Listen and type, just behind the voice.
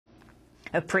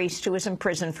A priest who was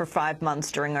imprisoned for 5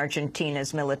 months during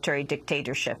Argentina's military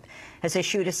dictatorship has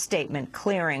issued a statement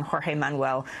clearing Jorge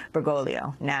Manuel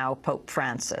Bergoglio, now Pope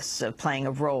Francis, of playing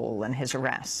a role in his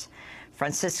arrest.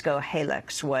 Francisco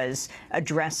Helix was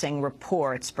addressing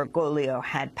reports Bergoglio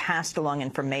had passed along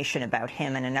information about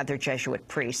him and another Jesuit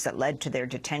priest that led to their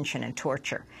detention and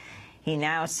torture. He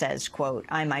now says, quote,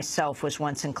 "I myself was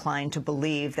once inclined to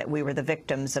believe that we were the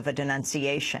victims of a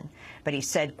denunciation." But he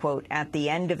said, quote, "At the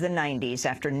end of the 90s,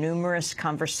 after numerous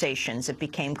conversations, it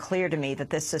became clear to me that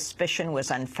this suspicion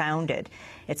was unfounded.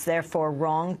 It's therefore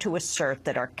wrong to assert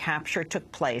that our capture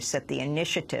took place at the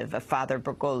initiative of Father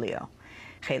Bergoglio."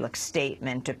 Helix's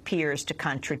statement appears to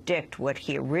contradict what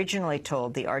he originally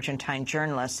told the Argentine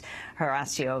journalist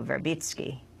Horacio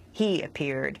Verbitsky. He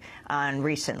appeared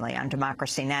recently on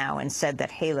Democracy Now! And said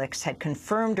that Helix had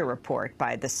confirmed a report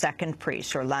by the second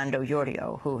priest, Orlando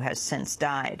Yorio, who has since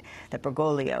died, that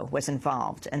Bergoglio was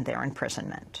involved in their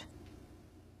imprisonment.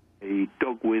 I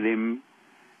talked with him,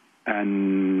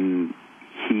 and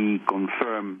he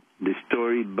confirmed the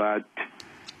story, but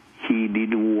he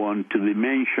didn't want to be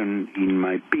mentioned in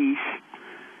my piece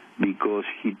because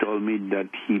he told me that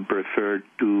he preferred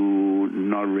to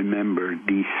not remember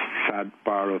this sad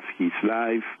part of his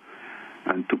life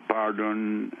and to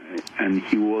pardon, and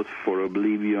he was for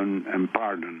oblivion and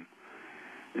pardon.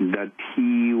 That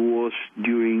he was,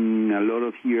 during a lot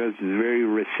of years, very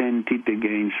resented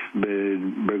against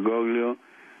Bergoglio,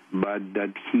 but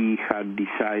that he had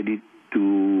decided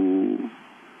to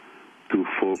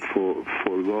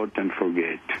forget and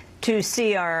forget. To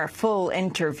see our full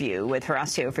interview with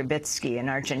Horacio Verbitsky in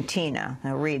Argentina,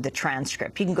 I'll read the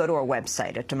transcript. You can go to our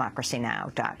website at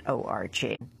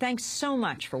democracynow.org. Thanks so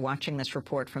much for watching this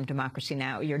report from Democracy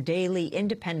Now!, your daily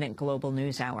independent global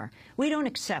news hour. We don't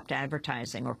accept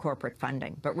advertising or corporate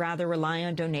funding, but rather rely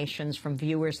on donations from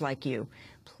viewers like you.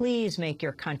 Please make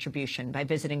your contribution by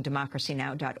visiting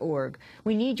democracynow.org.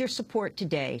 We need your support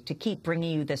today to keep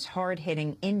bringing you this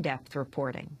hard-hitting, in-depth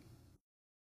reporting.